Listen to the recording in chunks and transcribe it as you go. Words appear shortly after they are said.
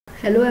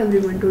Hello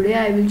everyone, today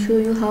I will show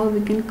you how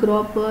we can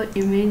crop an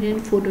image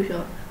in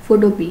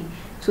Photopea.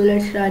 So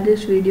let's start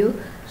this video.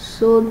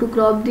 So to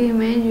crop the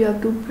image you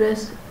have to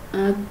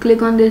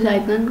click on this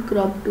icon,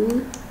 crop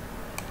tool.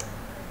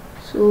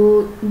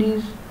 So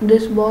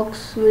this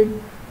box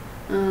with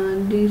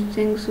these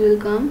things will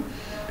come.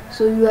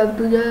 So you have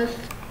to just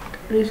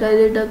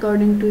resize it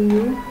according to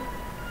you.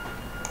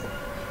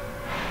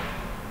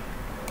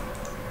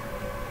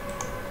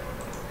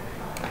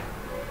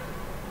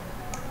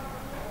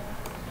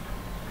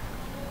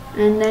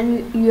 And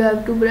then you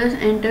have to press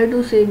enter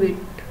to save it.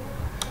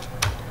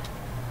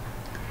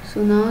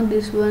 So now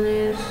this one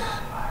is,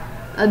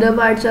 other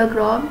parts are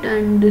cropped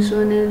and this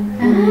one is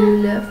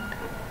only left.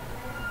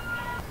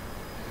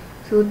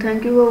 So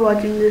thank you for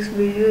watching this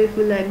video. If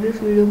you like this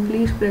video,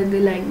 please press the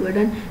like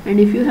button, and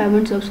if you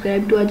haven't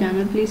subscribed to our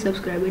channel, please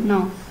subscribe it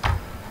now.